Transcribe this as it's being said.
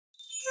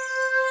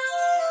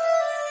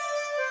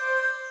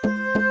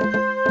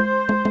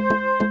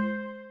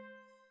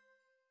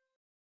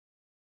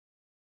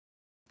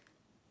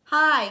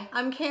Hi,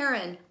 I'm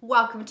Karen.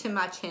 Welcome to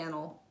my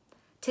channel.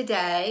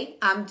 Today,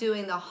 I'm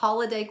doing the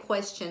holiday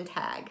question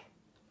tag.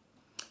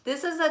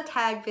 This is a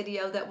tag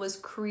video that was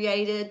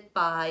created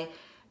by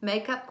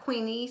Makeup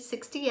Queenie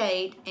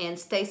 68 and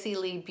Stacy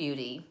Lee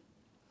Beauty.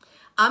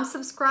 I'm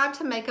subscribed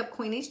to Makeup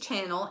Queenie's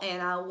channel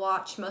and I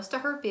watch most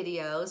of her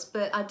videos,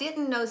 but I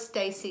didn't know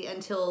Stacy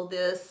until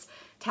this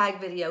tag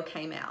video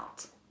came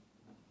out.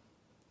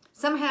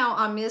 Somehow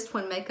I missed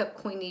when Makeup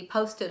Queenie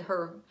posted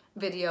her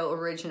video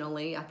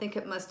originally. I think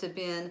it must have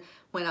been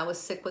when I was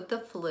sick with the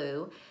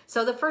flu.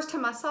 So the first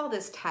time I saw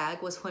this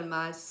tag was when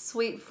my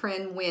sweet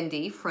friend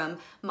Wendy from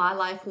My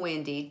Life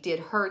Wendy did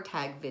her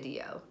tag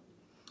video.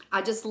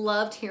 I just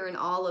loved hearing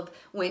all of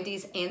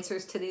Wendy's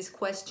answers to these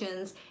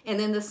questions. And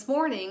then this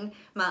morning,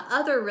 my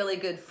other really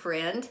good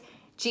friend,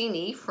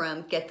 Jeannie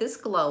from Get This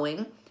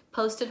Glowing,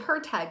 posted her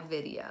tag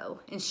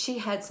video. And she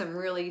had some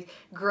really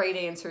great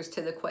answers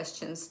to the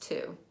questions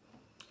too.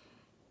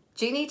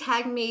 Jeannie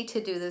tagged me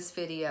to do this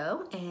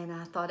video and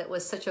I thought it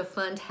was such a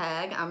fun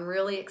tag. I'm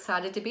really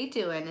excited to be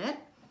doing it.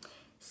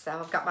 So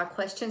I've got my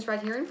questions right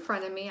here in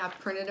front of me. I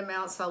printed them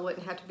out so I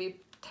wouldn't have to be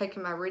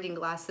taking my reading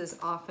glasses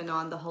off and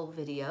on the whole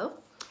video.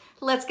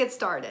 Let's get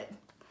started.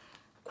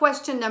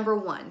 Question number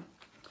 1.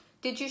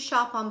 Did you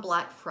shop on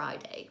Black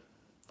Friday?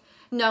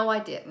 No, I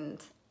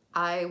didn't.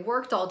 I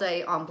worked all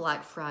day on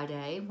Black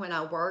Friday. When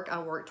I work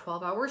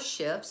 12-hour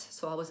shifts,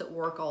 so I was at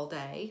work all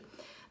day.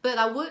 But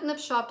I wouldn't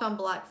have shopped on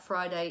Black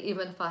Friday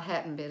even if I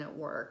hadn't been at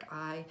work.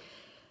 I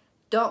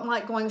don't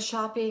like going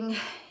shopping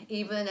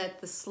even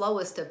at the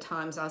slowest of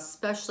times. I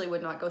especially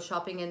would not go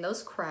shopping in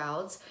those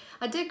crowds.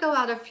 I did go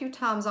out a few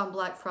times on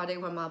Black Friday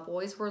when my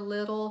boys were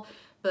little,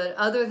 but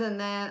other than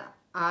that,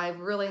 I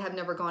really have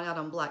never gone out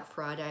on Black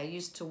Friday. I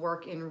used to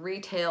work in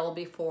retail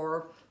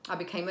before I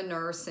became a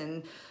nurse,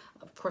 and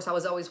of course I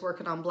was always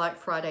working on Black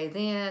Friday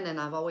then, and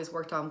I've always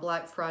worked on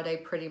Black Friday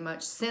pretty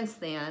much since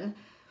then.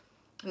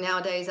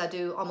 Nowadays, I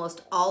do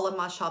almost all of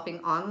my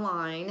shopping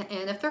online,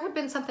 and if there had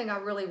been something I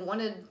really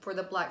wanted for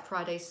the Black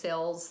Friday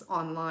sales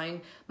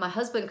online, my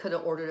husband could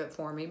have ordered it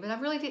for me, but I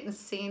really didn't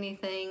see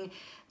anything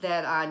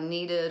that I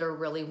needed or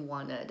really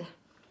wanted.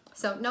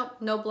 So nope,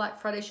 no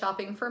Black Friday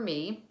shopping for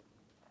me.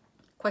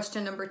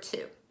 Question number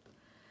 2.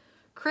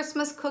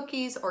 Christmas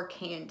cookies or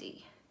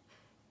candy?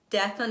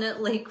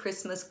 Definitely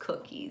Christmas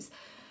cookies.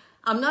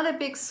 I'm not a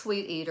big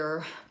sweet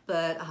eater,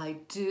 but I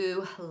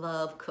do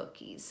love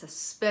cookies,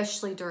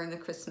 especially during the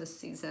Christmas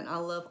season. I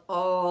love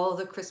all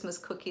the Christmas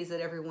cookies that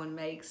everyone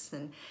makes,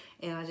 and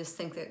I just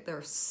think that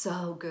they're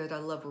so good. I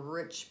love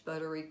rich,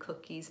 buttery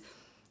cookies.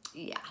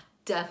 Yeah,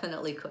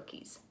 definitely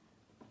cookies.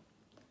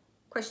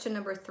 Question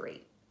number 3,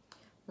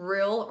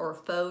 real or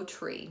faux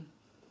tree?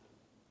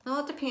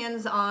 Well, it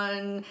depends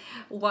on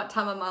what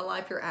time of my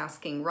life you're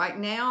asking. Right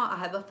now, I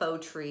have a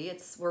faux tree.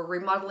 We're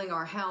remodeling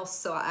our house,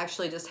 so I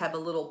actually just have a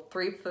little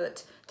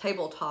 3-foot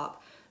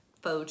tabletop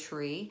faux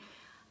tree.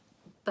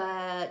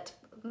 But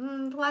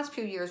the last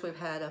few years, we've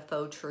had a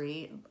faux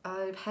tree.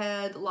 I've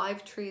had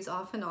live trees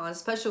off and on,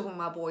 especially when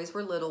my boys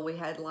were little. We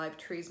had live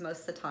trees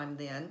most of the time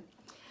then.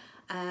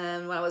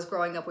 And when I was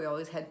growing up, we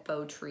always had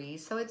faux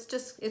trees. So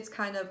it's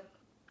kind of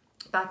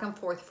back and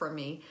forth for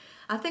me.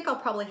 I think I'll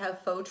probably have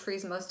faux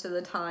trees most of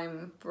the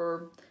time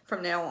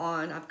from now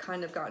on. I've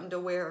kind of gotten to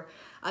where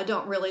I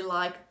don't really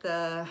like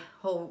the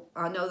whole,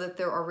 I know that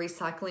there are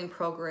recycling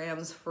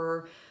programs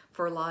for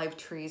live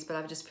trees, but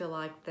I just feel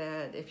like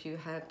that if you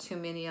have too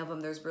many of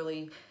them,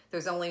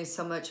 there's only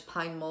so much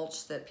pine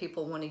mulch that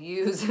people want to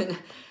use, and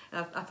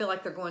I feel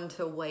like they're going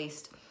to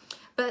waste.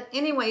 But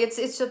anyway,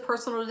 it's a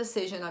personal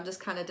decision. I've just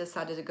kind of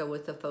decided to go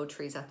with the faux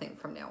trees, I think,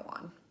 from now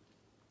on.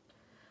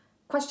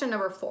 Question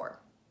number 4.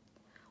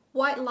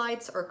 White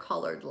lights or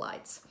colored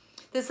lights?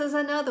 This is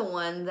another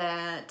one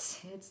that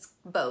it's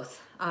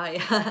both.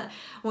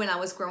 When I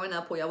was growing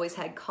up, we always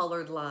had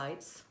colored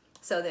lights.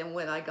 So then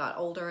when I got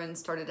older and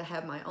started to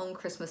have my own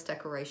Christmas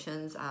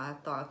decorations, I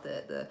thought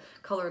that the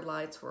colored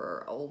lights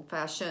were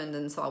old-fashioned,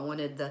 and so I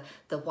wanted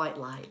the white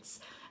lights.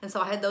 And so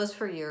I had those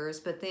for years,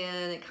 but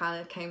then it kind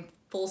of came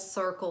full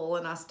circle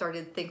and I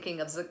started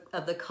thinking of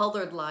the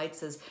colored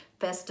lights as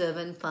festive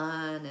and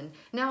fun, and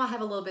now I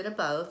have a little bit of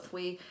both.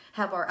 We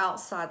have our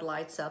outside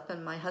lights up,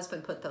 and my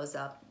husband put those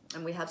up,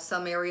 and we have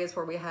some areas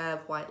where we have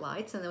white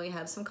lights, and then we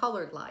have some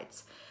colored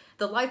lights.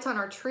 The lights on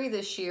our tree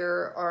this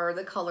year are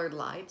the colored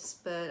lights,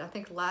 but I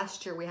think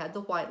last year we had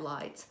the white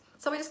lights,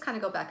 so we just kind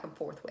of go back and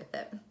forth with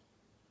it.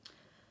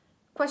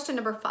 Question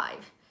number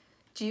 5.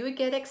 Do you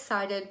get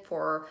excited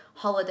for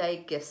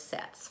holiday gift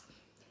sets?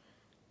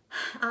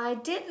 I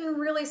didn't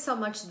really so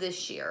much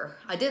this year.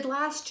 I did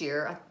last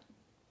year. I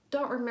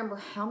don't remember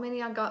how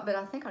many I got, but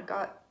I think I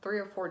got 3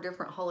 or 4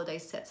 different holiday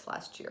sets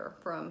last year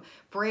from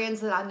brands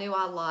that I knew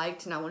I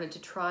liked, and I wanted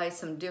to try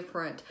some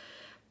different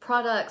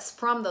products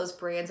from those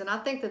brands. And I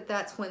think that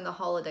that's when the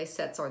holiday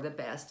sets are the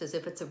best, is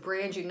if it's a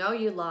brand you know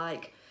you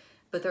like,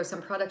 but there's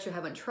some products you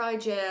haven't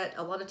tried yet.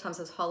 A lot of times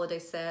those holiday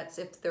sets,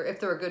 if they're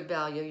a good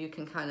value, you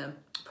can kind of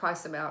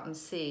price them out and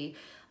see.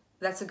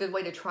 That's a good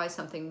way to try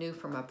something new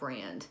from a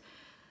brand.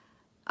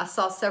 I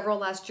saw several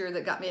last year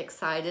that got me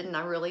excited, and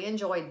I really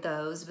enjoyed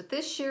those. But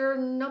this year,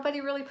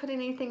 nobody really put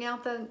anything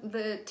out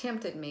that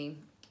tempted me.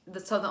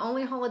 So the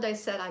only holiday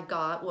set I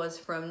got was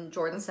from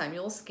Jordan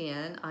Samuel's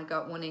Skin. I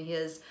got one of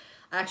his,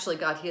 I actually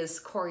got his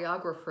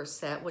choreographer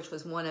set, which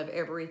was one of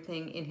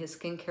everything in his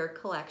skincare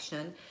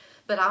collection.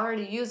 But I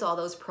already use all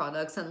those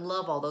products and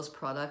love all those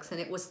products, and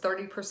it was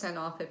 30%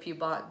 off if you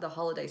bought the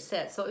holiday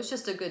set. So it was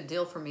just a good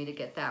deal for me to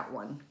get that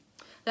one.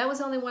 That was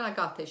the only one I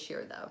got this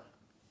year, though.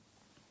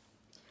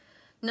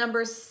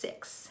 Number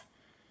 6,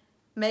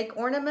 make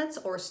ornaments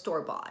or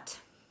store-bought.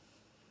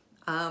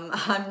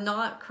 I'm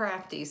not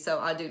crafty, so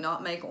I do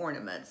not make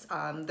ornaments.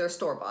 They're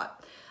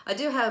store-bought. I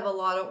do have a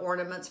lot of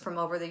ornaments from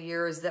over the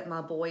years that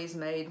my boys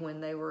made when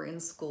they were in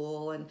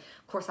school, and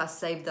of course I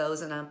saved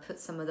those and I put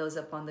some of those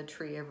up on the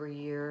tree every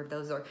year.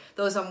 Those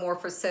are more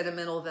for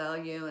sentimental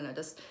value, and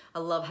I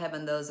love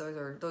having those.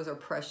 Those are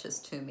precious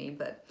to me.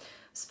 But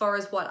as far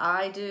as what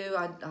I do,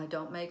 I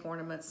don't make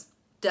ornaments.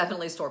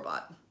 Definitely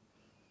store-bought.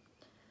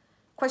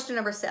 Question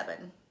number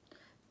 7.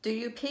 Do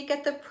you peek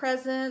at the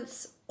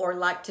presents or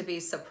like to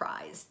be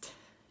surprised?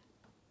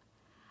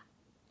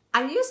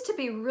 I used to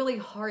be really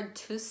hard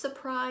to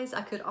surprise.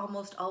 I could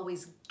almost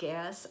always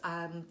guess,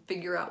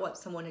 figure out what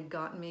someone had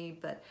gotten me,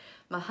 but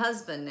my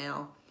husband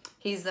now,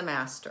 he's the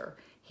master.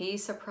 He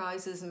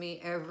surprises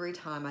me every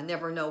time. I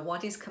never know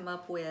what he's come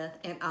up with,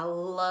 and I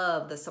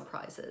love the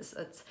surprises.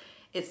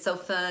 It's so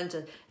fun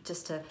to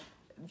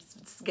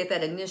get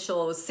that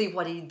initial, see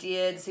what he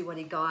did, see what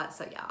he got.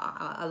 So yeah,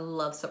 I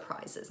love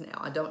surprises now.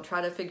 I don't try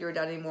to figure it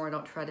out anymore. I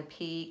don't try to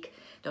peek.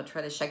 Don't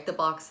try to shake the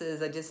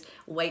boxes. I just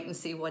wait and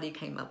see what he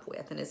came up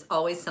with. And it's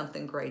always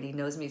something great. He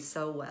knows me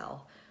so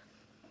well.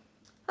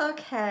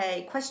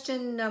 Okay,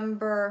 question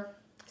number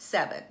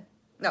 7.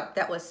 No,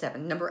 that was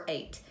 7. Number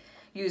 8.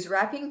 Use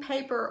wrapping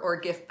paper or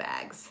gift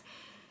bags.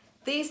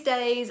 These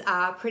days,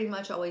 I pretty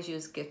much always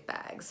use gift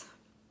bags.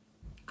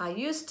 I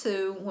used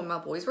to, when my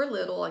boys were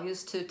little, I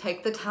used to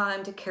take the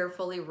time to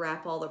carefully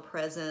wrap all the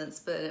presents,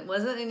 but it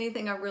wasn't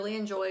anything I really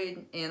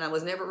enjoyed, and I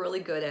was never really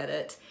good at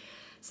it.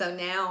 So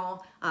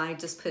now I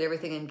just put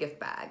everything in gift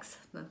bags.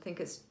 I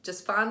think it's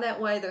just fine that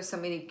way. There's so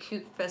many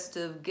cute,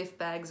 festive gift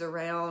bags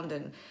around,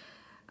 and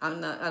I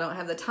don't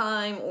have the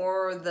time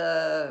or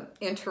the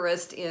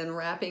interest in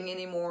wrapping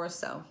anymore,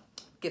 so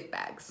gift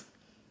bags.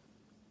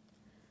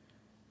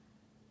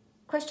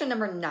 Question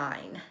number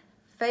 9.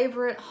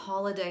 Favorite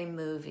holiday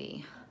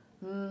movie?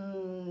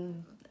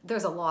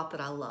 There's a lot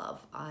that I love.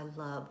 I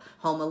love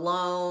Home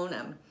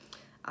Alone.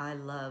 I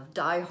love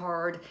Die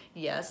Hard.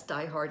 Yes,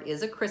 Die Hard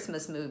is a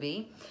Christmas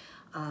movie.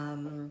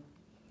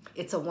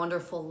 It's a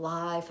Wonderful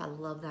Life. I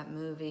love that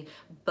movie.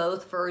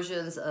 Both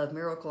versions of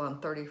Miracle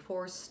on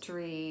 34th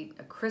Street,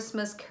 A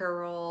Christmas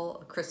Carol,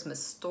 A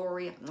Christmas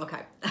Story.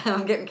 Okay,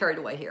 I'm getting carried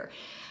away here.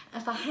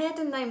 If I had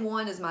to name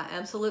one as my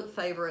absolute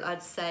favorite,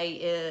 I'd say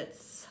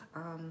it's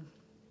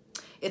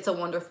A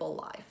Wonderful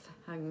Life.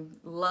 I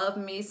love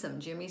me some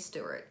Jimmy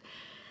Stewart.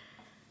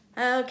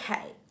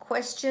 Okay,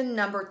 question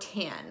number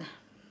 10.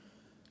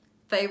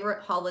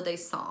 Favorite holiday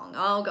song?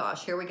 Oh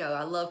gosh, here we go.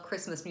 I love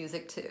Christmas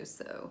music too,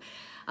 so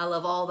I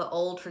love all the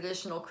old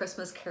traditional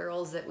Christmas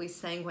carols that we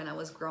sang when I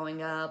was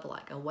growing up,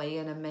 like Away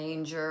in a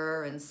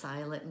Manger and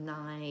Silent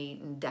Night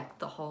and Deck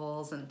the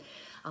Halls, and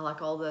I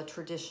like all the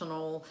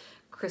traditional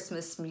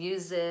Christmas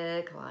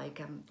music,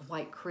 like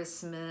White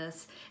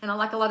Christmas, and I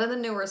like a lot of the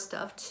newer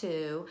stuff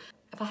too.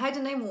 If I had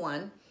to name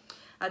one,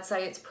 I'd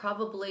say it's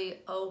probably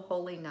Oh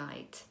Holy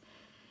Night.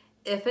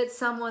 If it's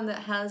someone that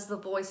has the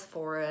voice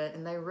for it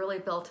and they really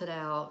belt it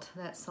out,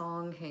 that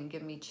song can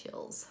give me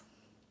chills.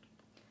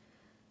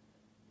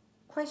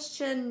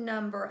 Question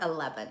number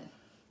 11.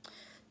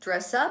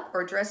 Dress up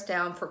or dress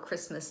down for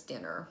Christmas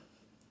dinner?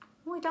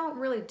 We don't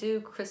really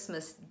do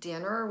Christmas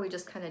dinner. We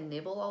just kind of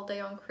nibble all day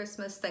on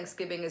Christmas.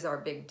 Thanksgiving is our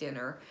big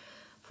dinner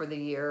for the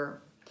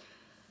year.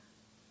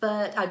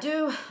 But I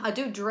do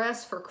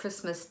dress for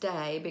Christmas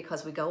Day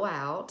because we go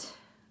out.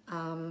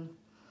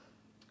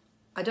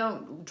 I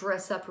don't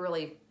dress up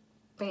really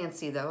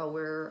fancy though.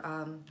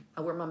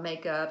 I wear my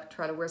makeup,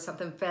 try to wear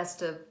something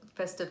festive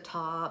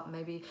top,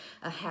 maybe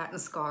a hat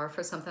and scarf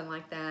or something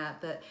like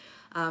that. But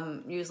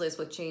usually it's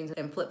with jeans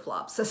and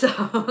flip-flops.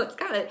 So it's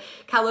kind of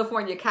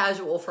California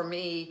casual for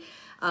me.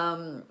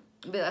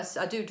 But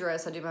I do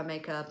dress, I do my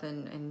makeup,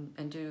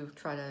 and do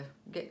try to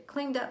get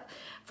cleaned up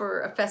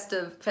for a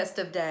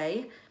festive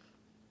day.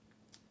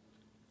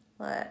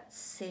 Let's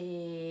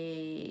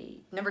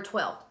see, number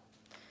 12,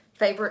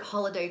 favorite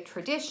holiday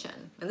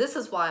tradition. And this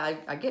is why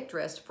I get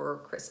dressed for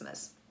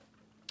Christmas.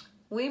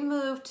 We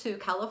moved to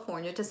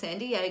California, to San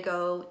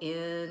Diego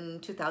in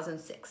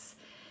 2006.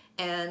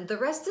 And the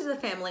rest of the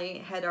family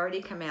had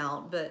already come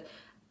out, but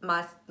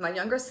my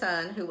younger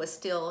son, he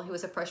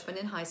was a freshman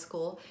in high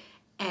school,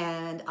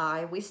 and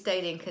we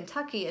stayed in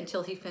Kentucky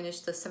until he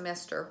finished the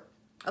semester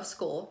of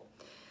school,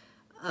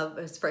 of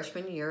his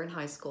freshman year in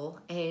high school,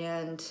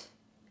 and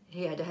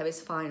he had to have his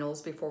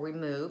finals before we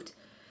moved.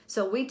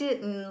 So we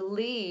didn't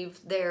leave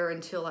there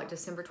until like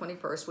December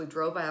 21st. We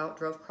drove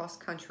cross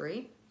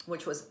country,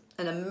 which was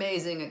an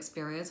amazing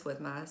experience with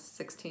my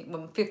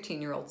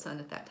 15-year-old son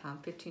at that time.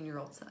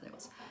 15-year-old son. It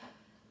was,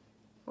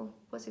 or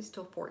was he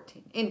still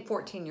 14?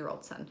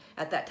 14-year-old son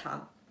at that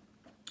time.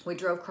 We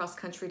drove cross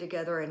country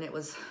together, and it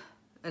was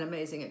an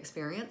amazing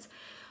experience.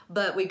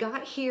 But we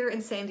got here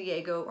in San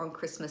Diego on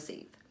Christmas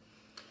Eve.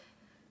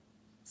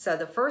 So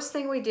the first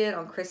thing we did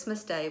on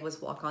Christmas Day was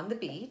walk on the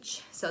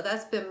beach. So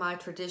that's been my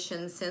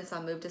tradition since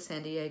I moved to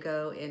San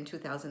Diego in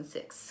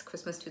 2006,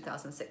 Christmas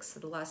 2006.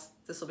 So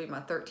this will be my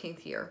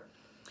 13th year.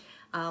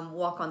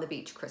 Walk on the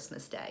beach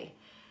Christmas Day.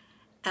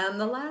 And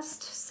the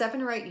last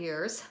 7 or 8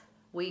 years,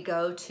 we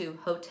go to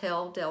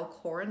Hotel del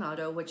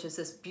Coronado, which is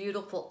this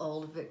beautiful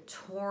old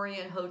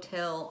Victorian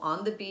hotel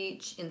on the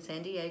beach in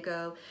San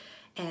Diego.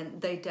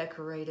 And they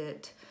decorate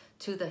it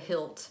to the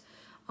hilt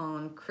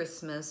on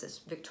Christmas. It's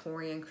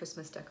Victorian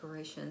Christmas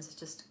decorations. It's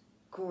just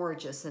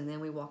gorgeous. And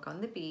then we walk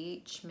on the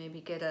beach,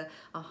 maybe get a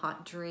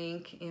hot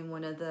drink in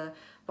one of the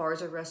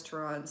bars or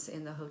restaurants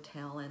in the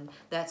hotel. And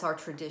that's our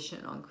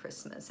tradition on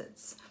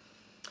Christmas.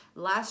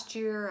 Last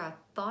year, I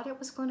thought it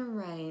was going to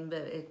rain,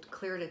 but it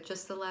cleared at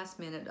just the last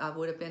minute. I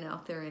would have been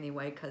out there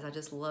anyway because I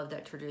just love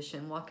that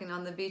tradition. Walking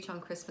on the beach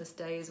on Christmas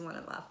Day is one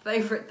of my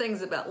favorite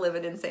things about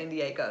living in San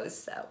Diego.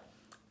 So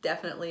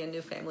definitely a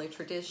new family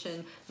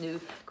tradition, new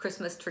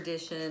Christmas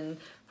tradition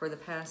for the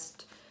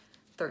past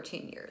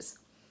 13 years.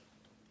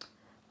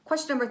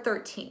 Question number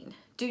 13.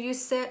 Do you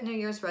set New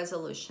Year's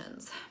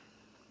resolutions?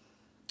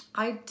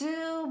 I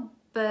do,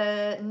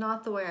 but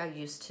not the way I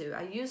used to.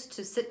 I used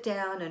to sit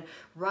down and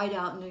write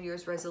out New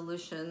Year's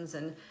resolutions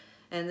and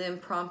then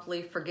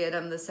promptly forget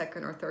them the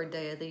second or third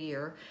day of the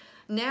year.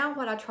 Now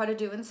what I try to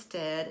do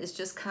instead is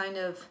just kind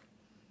of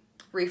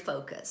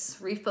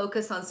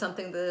refocus on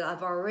something that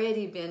I've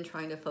already been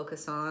trying to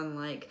focus on,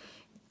 like,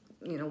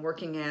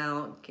 working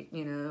out,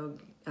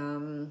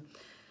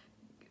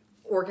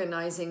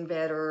 organizing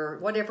better,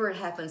 whatever it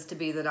happens to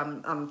be that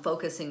I'm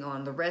focusing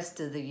on the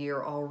rest of the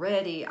year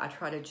already. I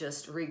try to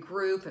just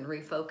regroup and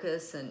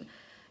refocus and,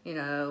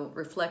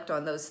 reflect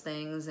on those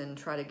things and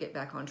try to get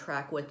back on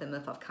track with them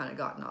if I've kind of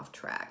gotten off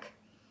track.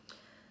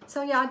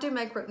 So yeah, I do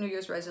make New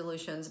Year's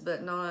resolutions,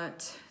 but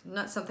not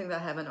something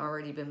that I haven't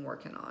already been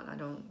working on. I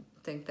don't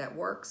think that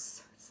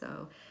works.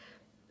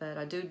 But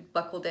I do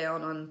buckle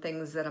down on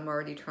things that I'm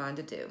already trying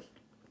to do.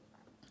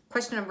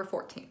 Question number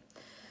 14.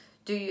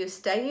 Do you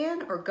stay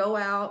in or go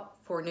out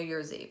for New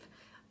Year's Eve?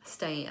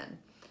 Stay in.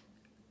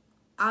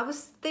 I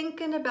was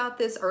thinking about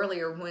this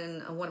earlier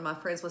when one of my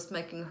friends was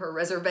making her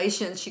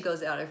reservations. She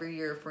goes out every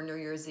year for New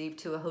Year's Eve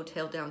to a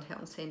hotel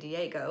downtown San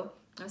Diego.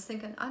 I was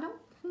thinking, I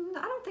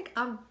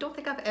don't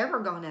think I've ever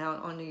gone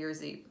out on New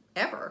Year's Eve,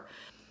 ever.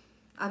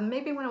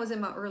 Maybe when I was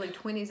in my early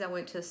 20s, I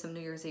went to some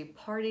New Year's Eve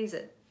parties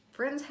at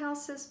friends'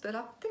 houses, but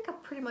I think I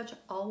pretty much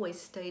always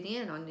stayed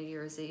in on New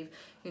Year's Eve.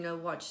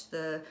 Watch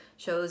the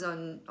shows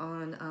on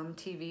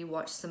TV,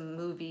 watch some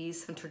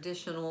movies, some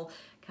traditional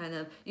kind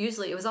of,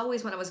 usually it was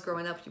always when I was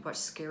growing up, you watch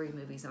scary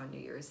movies on New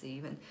Year's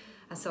Eve, and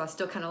so I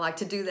still kind of like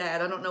to do that.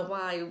 I don't know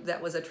why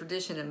that was a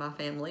tradition in my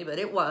family, but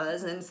it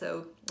was, and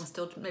so I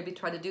still maybe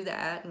try to do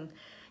that, and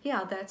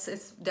yeah,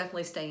 it's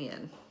definitely stay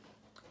in.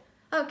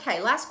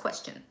 Okay, last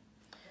question.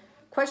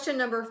 Question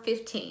number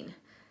 15.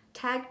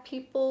 Tag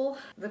people.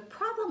 The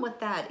problem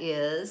with that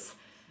is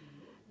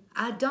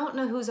I don't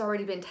know who's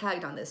already been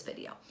tagged on this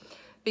video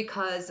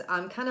because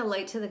I'm kind of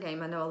late to the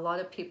game. I know a lot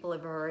of people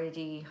have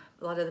already,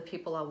 a lot of the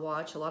people I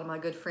watch, a lot of my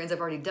good friends have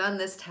already done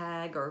this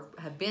tag or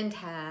have been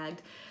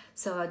tagged.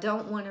 So I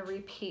don't want to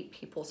repeat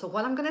people. So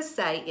what I'm going to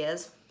say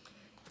is,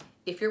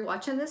 if you're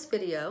watching this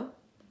video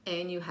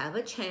and you have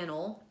a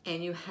channel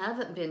and you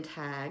haven't been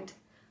tagged,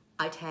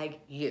 I tag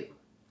you.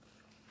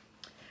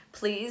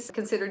 Please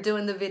consider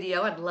doing the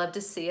video. I'd love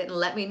to see it, and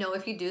let me know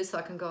if you do so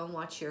I can go and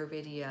watch your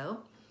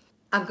video.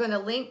 I'm going to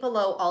link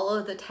below all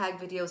of the tag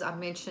videos I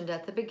mentioned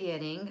at the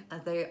beginning.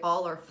 They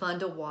all are fun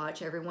to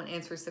watch. Everyone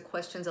answers the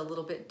questions a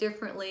little bit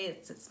differently.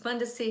 It's fun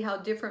to see how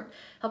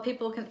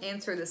people can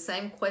answer the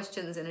same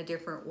questions in a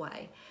different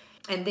way.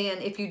 And then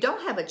if you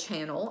don't have a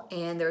channel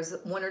and there's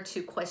 1 or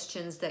 2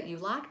 questions that you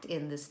liked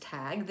in this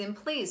tag, then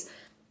please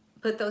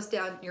put those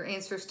down, your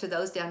answers to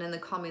those down in the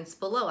comments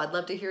below. I'd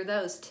love to hear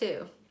those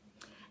too.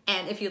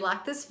 And if you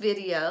like this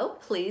video,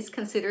 please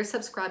consider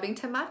subscribing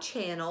to my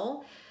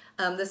channel.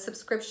 The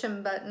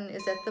subscription button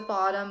is at the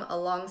bottom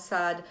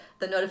alongside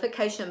the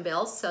notification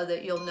bell so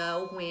that you'll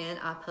know when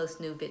I post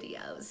new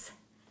videos.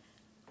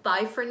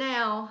 Bye for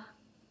now.